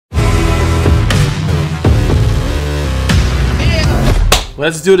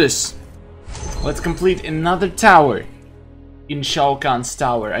let's do this. Let's complete another tower in Shao Kahn's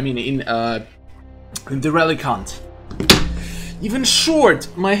tower. I mean, in the Relic Hunt. Even short,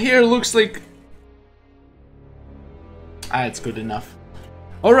 my hair looks like... Ah, it's good enough.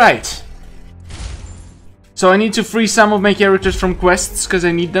 Alright. So I need to free some of my characters from quests, because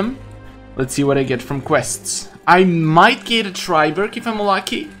I need them. Let's see what I get from quests. I might get a Triberg if I'm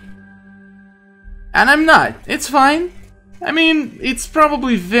lucky. And I'm not. It's fine. I mean, it's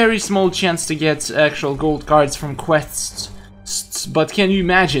probably very small chance to get actual gold cards from quests. But can you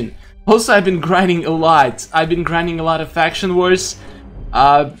imagine? Also, I've been grinding a lot. I've been grinding a lot of Faction Wars.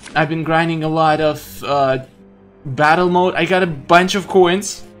 I've been grinding a lot of Battle Mode. I got a bunch of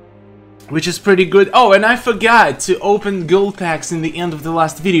coins, which is pretty good. Oh, and I forgot to open gold packs in the end of the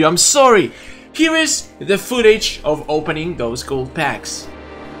last video. I'm sorry. Here is the footage of opening those gold packs.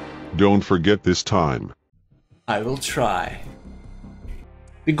 Don't forget this time. I will try.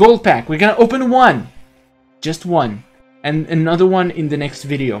 The gold pack. We're gonna open one. Just one. And another one in the next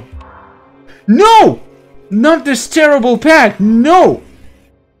video. No! Not this terrible pack! No!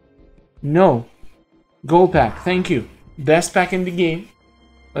 No. Gold pack. Thank you. Best pack in the game.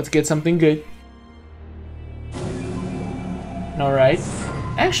 Let's get something good. Alright.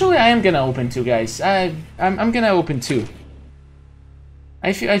 Actually, I am gonna open two, guys. I'm gonna open two.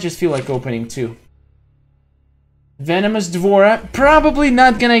 I just feel like opening two. Venomous Dvora. Probably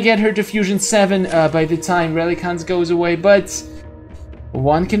not gonna get her to Fusion 7 by the time Relic Hunt goes away, but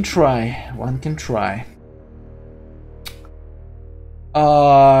one can try. One can try.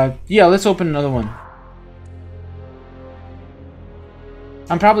 Yeah, let's open another one.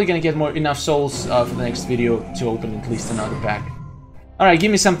 I'm probably gonna get enough souls for the next video to open at least another pack. Alright,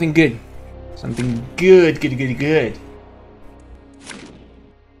 give me something good. Something good, good.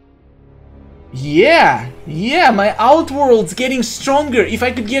 Yeah, my Outworld's getting stronger. If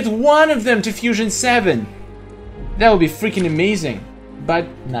I could get one of them to Fusion 7, that would be freaking amazing. But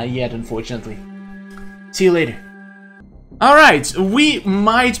not yet, unfortunately. See you later. Alright, we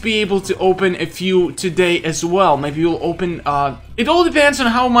might be able to open a few today as well. Maybe we'll open... it all depends on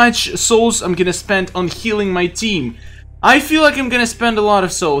how much souls I'm gonna spend on healing my team. I feel like I'm gonna spend a lot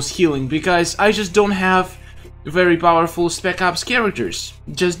of souls healing, because I just don't have very powerful Spec Ops characters.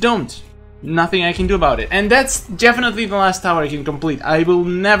 Just don't. Nothing I can do about it. And that's definitely the last tower I can complete. I will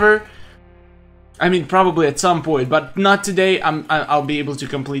never... I mean, probably at some point, but not today. I'll be able to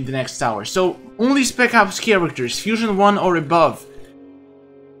complete the next tower. So, only Spec Ops characters, Fusion 1 or above.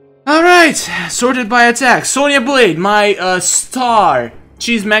 Alright, sorted by attack. Sonya Blade, my star.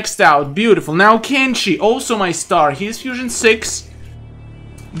 She's maxed out, beautiful. Now Kenshi, also my star. He's Fusion 6.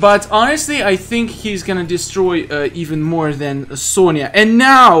 But honestly, I think he's gonna destroy even more than Sonya. And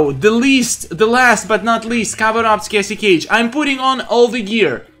now, the last but not least, Cover-Up's Cassie Cage. I'm putting on all the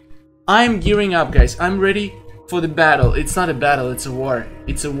gear. I'm gearing up, guys. I'm ready for the battle. It's not a battle, it's a war.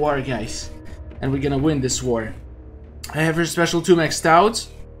 It's a war, guys. And we're gonna win this war. I have her special 2 maxed out.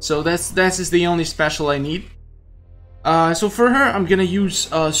 So that is the only special I need. So for her, I'm gonna use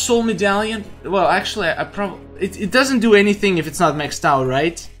Soul Medallion. Well, actually, it doesn't do anything if it's not maxed out,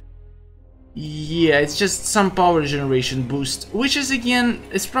 right? Yeah, it's just some power generation boost, which is, again,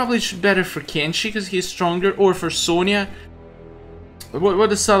 it's probably better for Kenshi because he's stronger, or for Sonya. What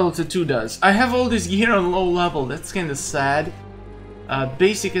the Subtle Tattoo does. I have all this gear on low level, that's kinda sad.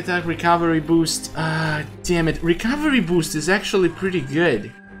 Basic attack recovery boost. Damn it, recovery boost is actually pretty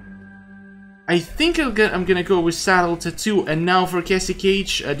good. I think I'm gonna go with Saddle Tattoo. And now for Cassie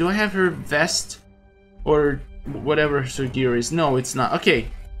Cage, do I have her vest? Or whatever her gear is? No, it's not. Okay,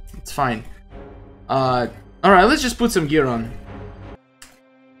 it's fine. Alright, let's just put some gear on.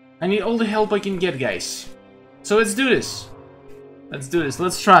 I need all the help I can get, guys. So let's do this. Let's do this.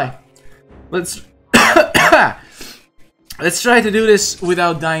 Let's try. Let's let's try to do this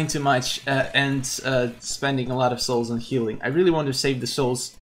without dying too much and spending a lot of souls on healing. I really want to save the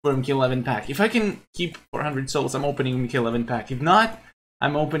souls for MK11 pack. If I can keep 400 souls, I'm opening MK11 pack. If not,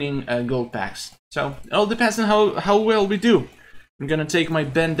 I'm opening gold packs. So it all depends on how well we do. I'm gonna take my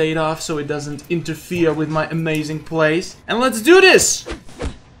band-aid off so it doesn't interfere with my amazing plays. And let's do this!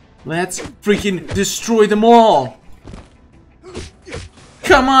 Let's freaking destroy them all!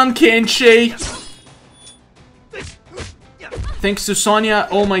 Come on, Kenshi! Thanks to Sonya,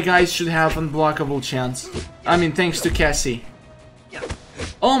 all my guys should have unblockable chance. I mean, thanks to Cassie.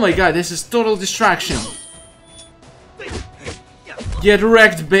 Oh my god, this is total distraction. Get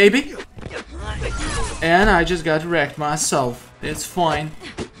wrecked, baby! And I just got wrecked myself. It's fine.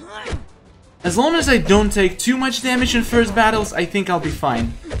 As long as I don't take too much damage in first battles, I think I'll be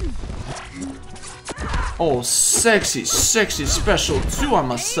fine. Oh, sexy, sexy special too, I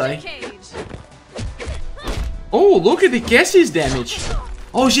must say. Oh, look at the Cassie's damage.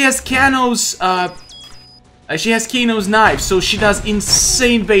 Oh, she has Kano's knife, so she does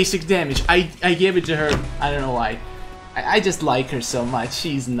insane basic damage. I gave it to her. I don't know why. I just like her so much.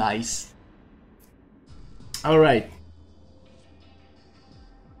 She's nice. Alright.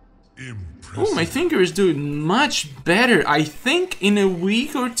 Oh, my finger is doing much better. I think in a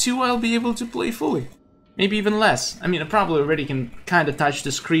week or two I'll be able to play fully. Maybe even less. I mean, I probably already can kind of touch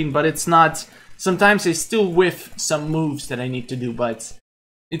the screen, but it's not... Sometimes I still whiff some moves that I need to do, but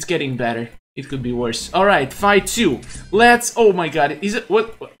it's getting better. It could be worse. Alright, fight 2. Let's... Oh my god, is it...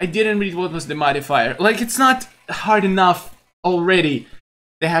 What? I didn't read what was the modifier. Like, it's not hard enough already.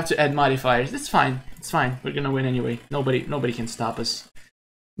 They have to add modifiers. It's fine. It's fine. We're gonna win anyway. Nobody can stop us.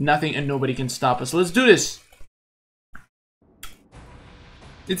 Nothing and nobody can stop us. Let's do this.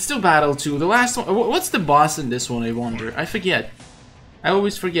 It's still Battle 2. The last one... What's the boss in this one, I wonder? I forget. I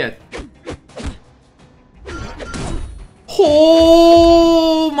always forget.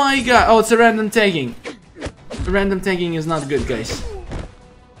 Oh my god. Oh, it's a random tagging. Random tagging is not good, guys.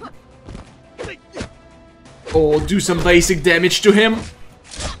 Oh, do some basic damage to him.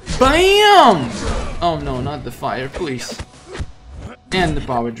 Bam! Oh no, not the fire, please. And the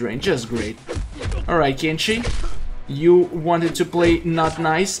power drain, just great. Alright, Kenshi. You wanted to play not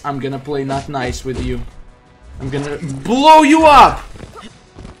nice. I'm gonna play not nice with you. I'm gonna blow you up!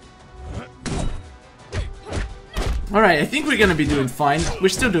 Alright, I think we're gonna be doing fine. We're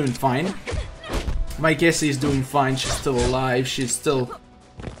still doing fine. My Cassie is doing fine. She's still alive. She's still...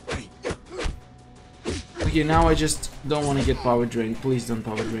 Okay, now I just don't want to get power drained. Please don't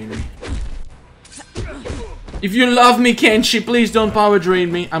power drain me. If you love me, Kenshi, please don't power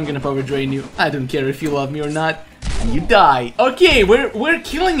drain me. I'm gonna power drain you. I don't care if you love me or not. You die. Okay, we're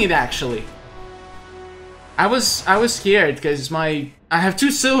killing it actually. I was scared because I have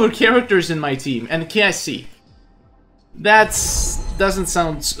 2 silver characters in my team and Cassie. That doesn't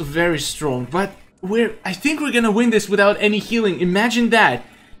sound very strong, but I think we're gonna win this without any healing. Imagine that.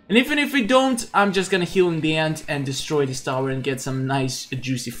 And even if we don't, I'm just gonna heal in the end and destroy this tower and get some nice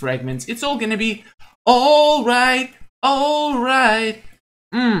juicy fragments. It's all gonna be alright, alright.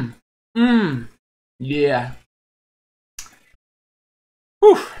 Yeah.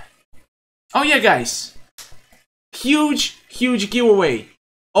 Whew. Oh yeah, guys. Huge giveaway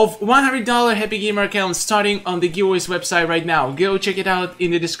of $100 Happy Gamer account starting on the giveaways website right now. Go check it out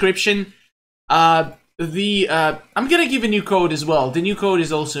in the description. I'm gonna give a new code as well. The new code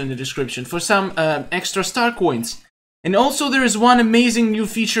is also in the description for some extra star coins. And also there is one amazing new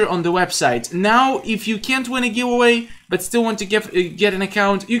feature on the website. Now, if you can't win a giveaway but still want to get an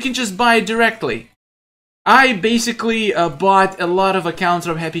account, you can just buy it directly. I basically bought a lot of accounts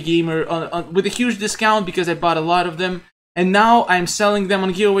of Happy Gamer with a huge discount because I bought a lot of them. And now I'm selling them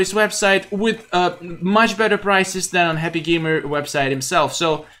on giveaways website with much better prices than on Happy Gamer website himself.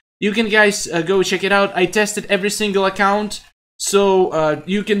 So you can guys go check it out. I tested every single account, so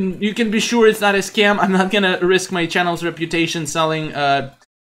you can be sure it's not a scam. I'm not gonna risk my channel's reputation selling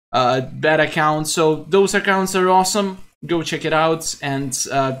bad accounts. So those accounts are awesome. Go check it out, and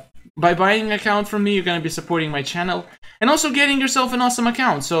by buying an account from me, you're gonna be supporting my channel and also getting yourself an awesome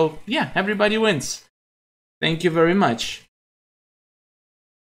account. So yeah, everybody wins. Thank you very much.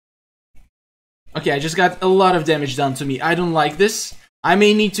 Okay, I just got a lot of damage done to me. I don't like this. I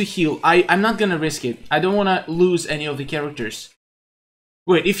may need to heal. I'm not gonna risk it. I don't wanna lose any of the characters.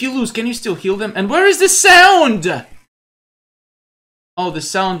 Wait, if you lose, can you still heal them? And where is the sound? Oh, the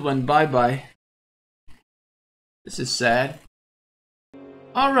sound went bye-bye. This is sad.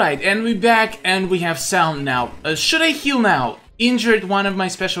 Alright, and we're back, and we have sound now. Should I heal now? Injured, one of my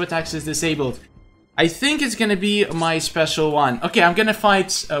special attacks is disabled. I think it's gonna be my special one. Okay, I'm gonna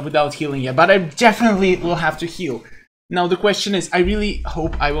fight without healing yet, but I definitely will have to heal. Now the question is, I really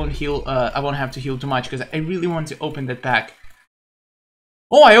hope I won't heal. I won't have to heal too much because I really want to open that pack.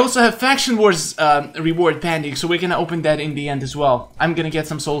 Oh, I also have Faction Wars reward pending, so we're gonna open that in the end as well. I'm gonna get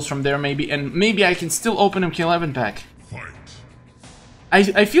some souls from there maybe, and maybe I can still open MK11 pack.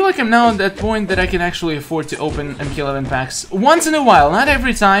 I feel like I'm now at that point that I can actually afford to open MK11 packs once in a while, not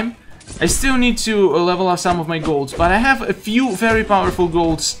every time. I still need to level up some of my golds, but I have a few very powerful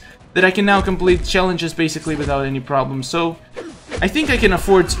golds that I can now complete challenges basically without any problem. So I think I can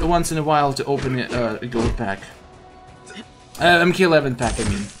afford once in a while to open a gold pack. MK11 pack, I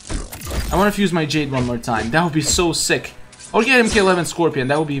mean. I want to fuse my Jade one more time. That would be so sick. Or get MK11 Scorpion,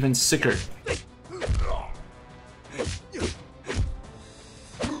 that would be even sicker.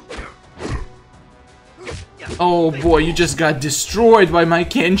 Oh boy, you just got destroyed by my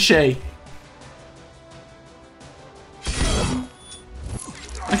Kenshi.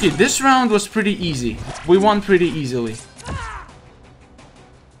 Okay, this round was pretty easy. We won pretty easily.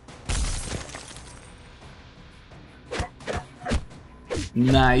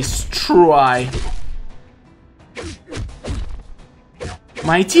 Nice try.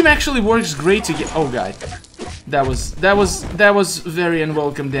 My team actually works great to get. Oh god, that was very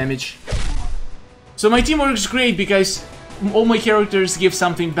unwelcome damage. So my team works great because all my characters give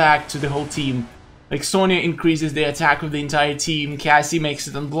something back to the whole team. Like Sonya increases the attack of the entire team. Cassie makes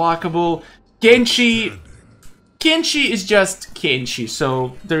it unblockable. Kenshi is just Kenshi,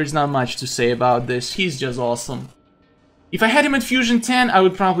 so there is not much to say about this. He's just awesome. If I had him at Fusion 10, I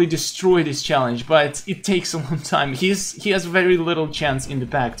would probably destroy this challenge, but it takes a long time. He has very little chance in the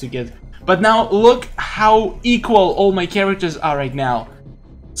pack to get. But now look how equal all my characters are right now.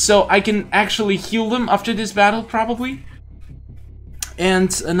 So I can actually heal them after this battle, probably.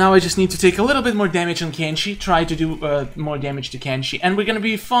 And now I just need to take a little bit more damage on Kenshi, try to do more damage to Kenshi, and we're gonna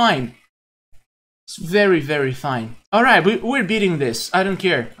be fine. It's very, very fine. Alright, we're beating this. I don't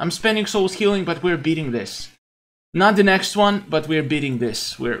care. I'm spending souls healing, but we're beating this. Not the next one, but we're beating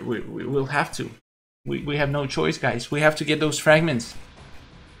this. We'll have to. We have no choice, guys. We have to get those fragments.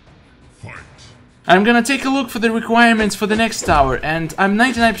 Fight. I'm gonna take a look for the requirements for the next tower, and I'm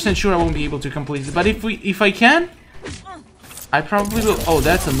 99% sure I won't be able to complete it. But if I can, I probably will. Oh,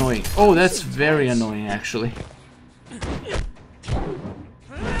 that's annoying. Oh, that's very annoying, actually.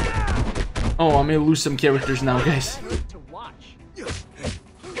 Oh, I may lose some characters now, guys.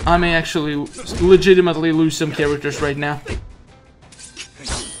 I may actually legitimately lose some characters right now.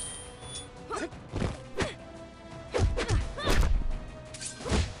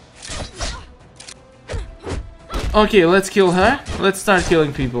 Okay, let's kill her. Let's start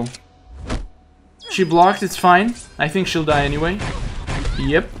killing people. She blocked, it's fine. I think she'll die anyway.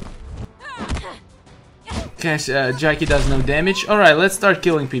 Yep. Guys, Jackie does no damage. Alright, let's start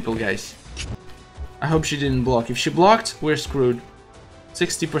killing people, guys. I hope she didn't block. If she blocked, we're screwed.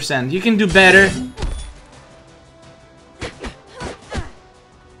 60%. You can do better.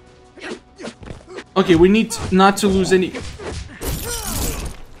 Okay, we need not to lose any...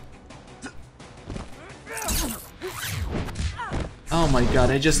 Oh my god,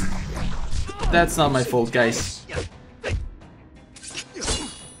 I just... That's not my fault, guys.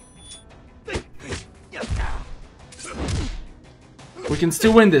 We can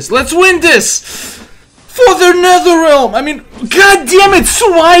still win this. Let's win this! For the Netherrealm! I mean, god damn it,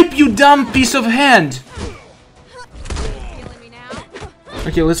 swipe, you dumb piece of hand!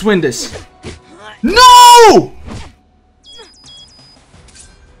 Okay, let's win this. No!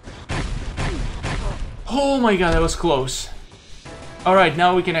 Oh my god, that was close. Alright,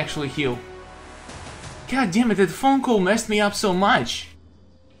 now we can actually heal. God damn it, that phone call messed me up so much.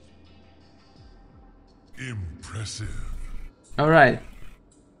 Impressive. Alright.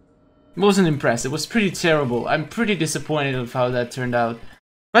 It wasn't impressive, it was pretty terrible. I'm pretty disappointed with how that turned out.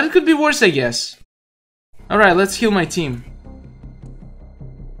 But it could be worse, I guess. Alright, let's heal my team.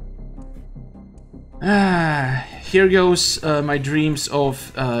 Here goes my dreams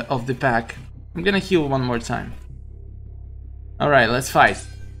of the pack. I'm gonna heal one more time. Alright, let's fight.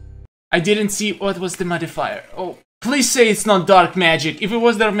 I didn't see what was the modifier. Oh, please say it's not dark magic. If it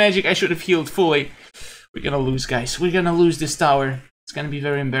was dark magic, I should have healed fully. We're gonna lose, guys. We're gonna lose this tower. It's gonna be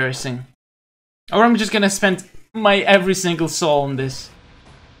very embarrassing. Or I'm just gonna spend my every single soul on this.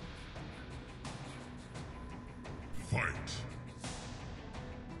 Fight.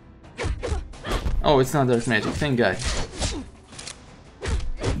 Oh, it's not dark magic, thank god.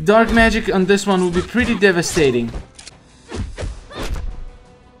 Dark magic on this one will be pretty devastating.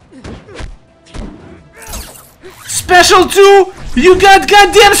 Special 2! You got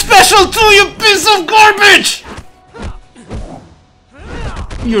goddamn special 2, you piece of garbage!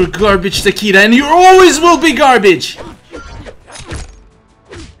 You're garbage, Takeda, and you always will be garbage!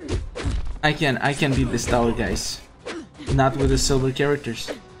 I can beat this tower, guys. Not with the silver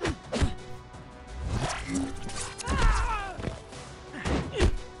characters.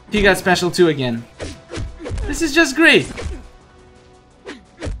 He got special 2 again. This is just great.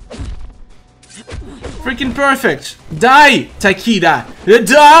 Freaking perfect. Die, Takeda.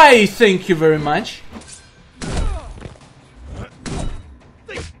 Die! Thank you very much.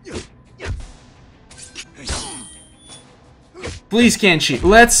 Please, Kenshi,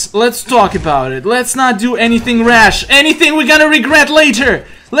 let's talk about it. Let's not do anything rash. Anything we're gonna regret later.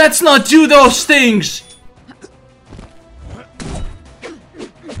 Let's not do those things.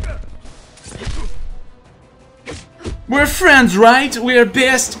 We're friends, right? We're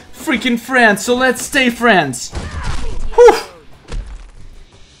best freaking friends, so let's stay friends. Whew.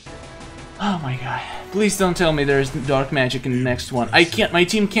 Oh my god. Please don't tell me there's dark magic in the next one. I can't, my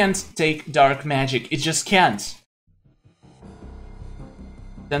team can't take dark magic. It just can't.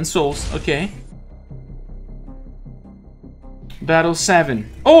 10 souls, okay. Battle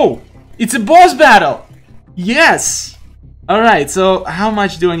 7. Oh! It's a boss battle! Yes! Alright, so how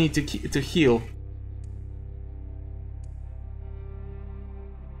much do I need to heal?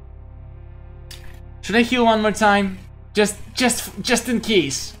 Should I heal one more time? Just in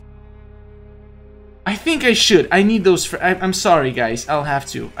case. I think I should. I need those. I'm sorry, guys. I'll have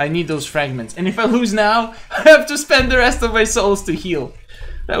to. I need those fragments. And if I lose now, I have to spend the rest of my souls to heal.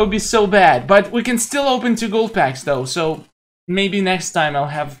 That would be so bad. But we can still open 2 gold packs, though. So maybe next time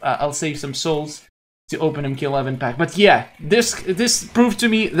I'll save some souls to open MK11 pack. But yeah, this proved to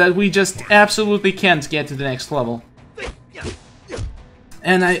me that we just absolutely can't get to the next level.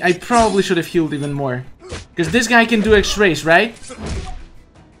 And I probably should have healed even more. Because this guy can do X-rays, right?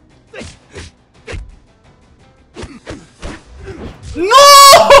 No!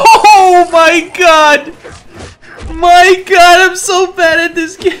 Oh my god! My god, I'm so bad at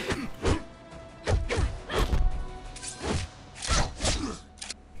this game.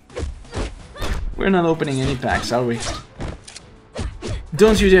 We're not opening any packs, are we?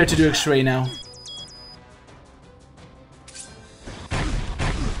 Don't you dare to do X-ray now.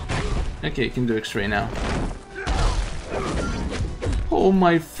 Okay, you can do X-ray now. Oh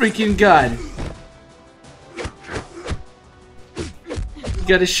my freaking god.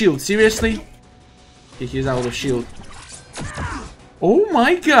 Got a shield, seriously? Okay, he's out of shield. Oh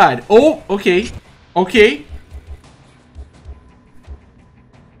my god. Oh, okay. Okay.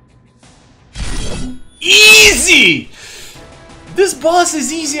 Easy! This boss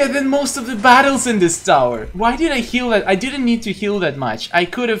is easier than most of the battles in this tower. Why did I heal that? I didn't need to heal that much. I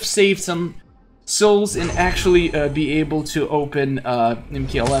could have saved some souls and actually be able to open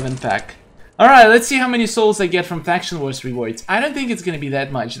MK11 pack. Alright, let's see how many souls I get from Faction Wars rewards. I don't think it's gonna be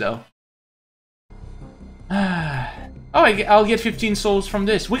that much, though. Oh, I'll get 15 souls from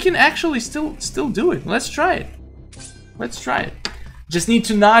this. We can actually still do it. Let's try it. Let's try it. Just need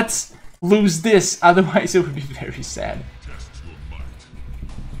to not lose this, otherwise it would be very sad.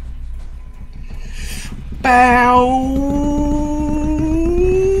 Bow!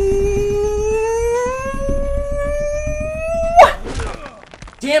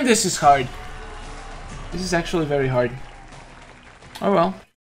 Damn, this is hard. This is actually very hard. Oh well.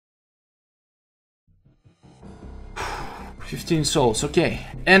 15 souls, okay.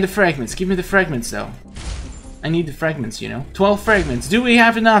 And the fragments. Give me the fragments, though. I need the fragments, you know. 12 fragments. Do we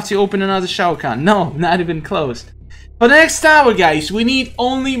have enough to open another Shao Kahn? No, not even close. For the next tower, guys, we need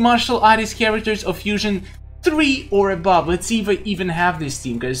only martial artist characters of Fusion 3 or above. Let's see if I even have this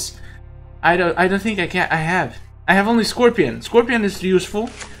team, because I don't think I have. I have only Scorpion. Scorpion is useful.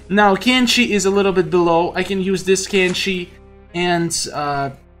 Now, Kenshi is a little bit below. I can use this Kenshi, and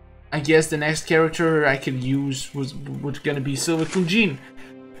I guess the next character I could use was gonna be Silver Kunjin.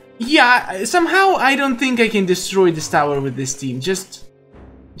 Yeah, somehow I don't think I can destroy this tower with this team. Just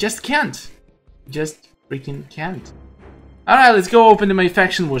can't. Just freaking can't. Alright, let's go open my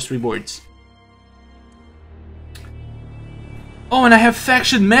Faction Wars rewards. Oh, and I have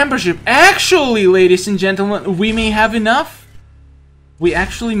faction membership. Actually, ladies and gentlemen, we may have enough. We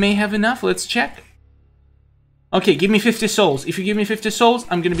actually may have enough. Let's check. Okay, give me 50 souls. If you give me 50 souls,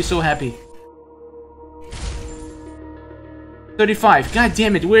 I'm gonna be so happy. 35. God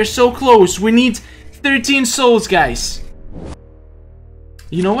damn it, we're so close. We need 13 souls, guys.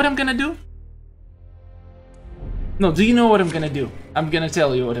 You know what I'm gonna do? No, do you know what I'm gonna do? I'm gonna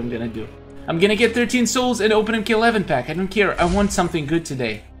tell you what I'm gonna do. I'm gonna get 13 souls and open MK11 pack. I don't care. I want something good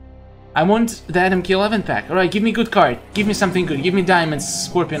today. I want that MK11 pack. Alright, give me a good card. Give me something good. Give me Diamonds,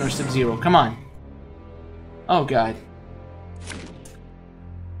 Scorpion, or Sub-Zero. Come on. Oh god.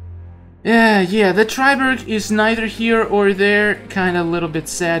 Yeah, the Triberg is neither here or there. Kinda a little bit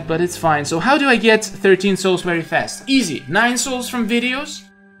sad, but it's fine. So how do I get 13 souls very fast? Easy. 9 souls from videos.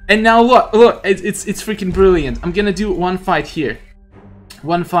 And now look, it's freaking brilliant. I'm gonna do one fight here.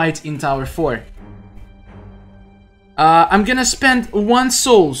 One fight in Tower 4. I'm gonna spend one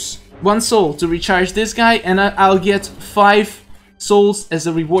soul to recharge this guy, and I'll get 5 souls as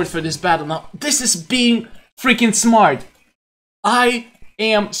a reward for this battle. Now, this is being freaking smart. I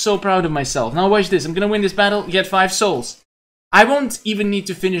am so proud of myself. Now watch this. I'm gonna win this battle, get 5 souls. I won't even need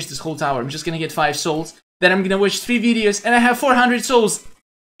to finish this whole tower. I'm just gonna get 5 souls. Then I'm gonna watch 3 videos, and I have 400 souls.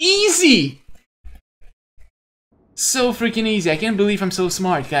 Easy! So freaking easy. I can't believe I'm so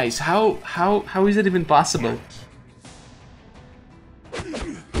smart, guys. How is it even possible?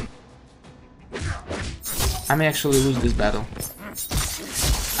 I may actually lose this battle.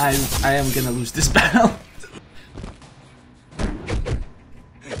 I am gonna lose this battle.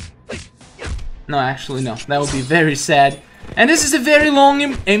 No, actually no. That would be very sad. And this is a very long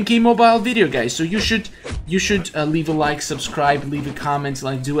MK Mobile video, guys. So you should leave a like, subscribe, leave a comment,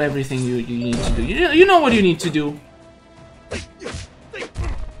 like do everything you need to do. You know what you need to do.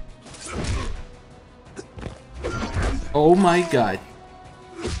 Oh my god.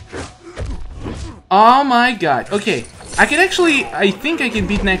 Oh my god. Okay. I can actually, I think I can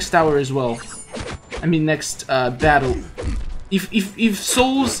beat next tower as well. I mean next battle. If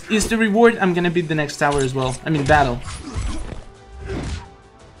souls is the reward, I'm gonna beat the next tower as well. I mean battle.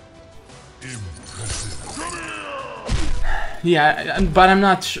 Yeah, but I'm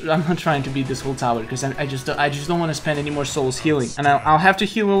not trying to beat this whole tower because I just don't want to spend any more souls healing, and I'll have to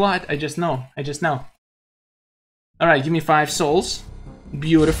heal a lot. I just know. All right, give me 5 souls.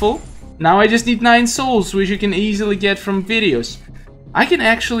 Beautiful. Now I just need 9 souls, which you can easily get from videos. I can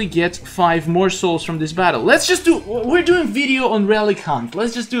actually get 5 more souls from this battle. Let's just do. We're doing video on Relic Hunt.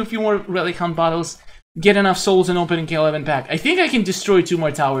 Let's just do a few more Relic Hunt battles. Get enough souls and open MK11 pack. I think I can destroy 2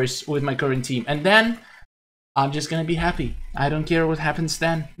 more towers with my current team, and then I'm just gonna be happy. I don't care what happens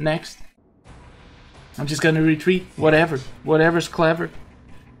then, next. I'm just gonna retreat, whatever. Whatever's clever.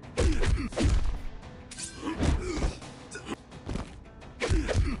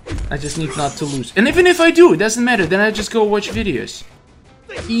 I just need not to lose. And even if I do, it doesn't matter, then I just go watch videos.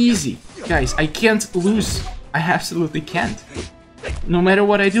 Easy. Guys, I can't lose. I absolutely can't. No matter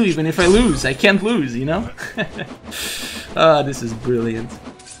what I do, even if I lose, I can't lose, you know? Ah, this is brilliant.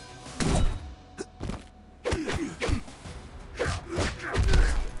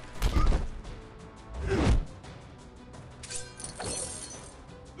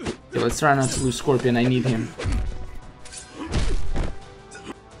 Let's try not to lose Scorpion, I need him.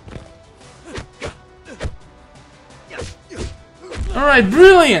 Alright,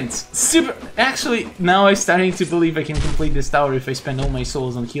 brilliant! Super. Actually, now I'm starting to believe I can complete this tower if I spend all my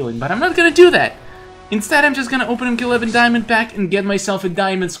souls on healing, but I'm not gonna do that! Instead, I'm just gonna open MK11 Diamond Pack and get myself a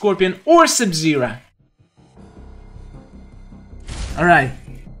Diamond Scorpion or Sub-Zero. Alright.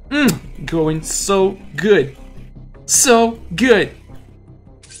 Going so good. So good!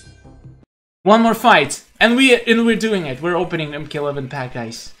 One more fight, and we're doing it. We're opening MK11 pack,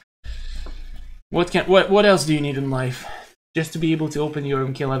 guys. What else do you need in life? Just to be able to open your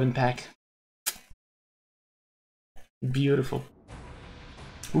MK11 pack. Beautiful.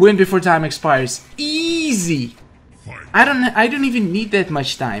 Win before time expires. Easy. I don't even need that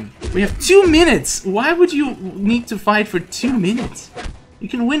much time. We have 2 minutes. Why would you need to fight for 2 minutes? You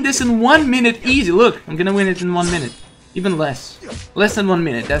can win this in 1 minute easy. Look, I'm gonna win it in 1 minute. Even less. Less than 1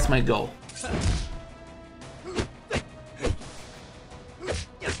 minute. That's my goal.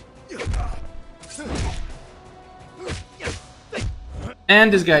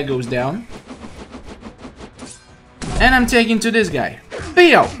 And this guy goes down. And I'm taking to this guy.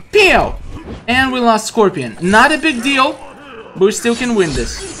 Pew! Pew! And we lost Scorpion. Not a big deal, but we still can win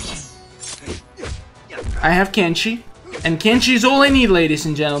this. I have Kenshi. And Kenshi is all I need, ladies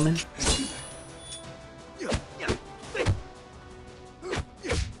and gentlemen.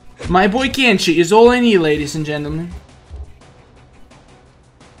 My boy Kenshi is all I need, ladies and gentlemen.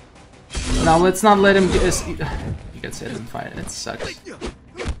 Now let's not let him get... He got set on fire, that sucks.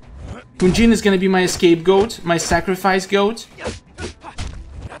 Kunjin is gonna be my scapegoat, my sacrifice goat.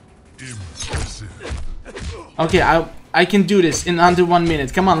 Okay, I can do this in under 1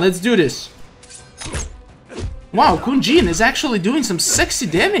 minute. Come on, let's do this. Wow, Kunjin is actually doing some sexy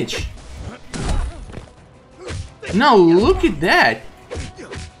damage. Now look at that.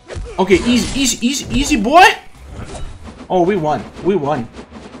 Okay, easy, boy. Oh, we won. We won.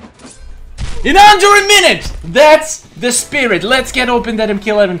 In under a minute! That's the spirit. Let's get open that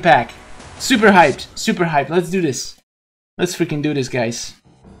MK11 pack. Super hyped. Super hyped. Let's do this. Let's freaking do this, guys.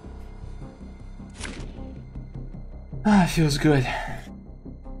 Ah, feels good.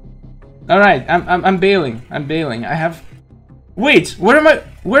 Alright, I'm bailing. I'm bailing. I have... Wait, where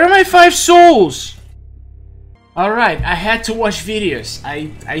are my 5 souls? Alright, I had to watch videos.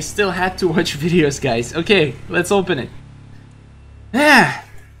 I still had to watch videos, guys. Okay, let's open it. Yeah.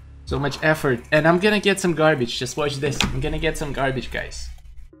 So much effort. And I'm gonna get some garbage. Just watch this. I'm gonna get some garbage, guys.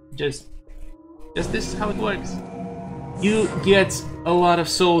 Just this is how it works. You get a lot of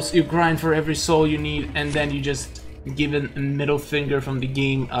souls, you grind for every soul you need, and then you just give a middle finger from the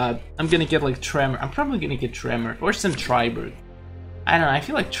game. I'm gonna get like Tremor. I'm probably gonna get Tremor or some Triberg. I don't know, I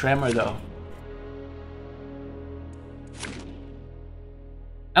feel like Tremor though.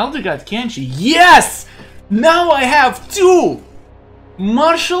 Elder God Kenshi. Yes! Now I have 2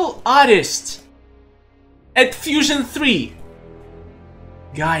 martial artists at Fusion 3.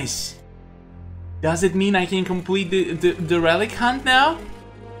 Guys, does it mean I can complete the Relic Hunt now?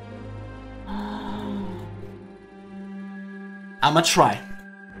 I'ma try,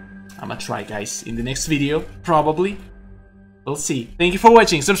 guys, in the next video, probably. We'll see. Thank you for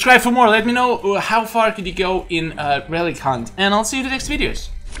watching. Subscribe for more. Let me know how far could you go in Relic Hunt. And I'll see you in the next videos.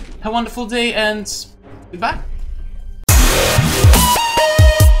 Have a wonderful day and goodbye.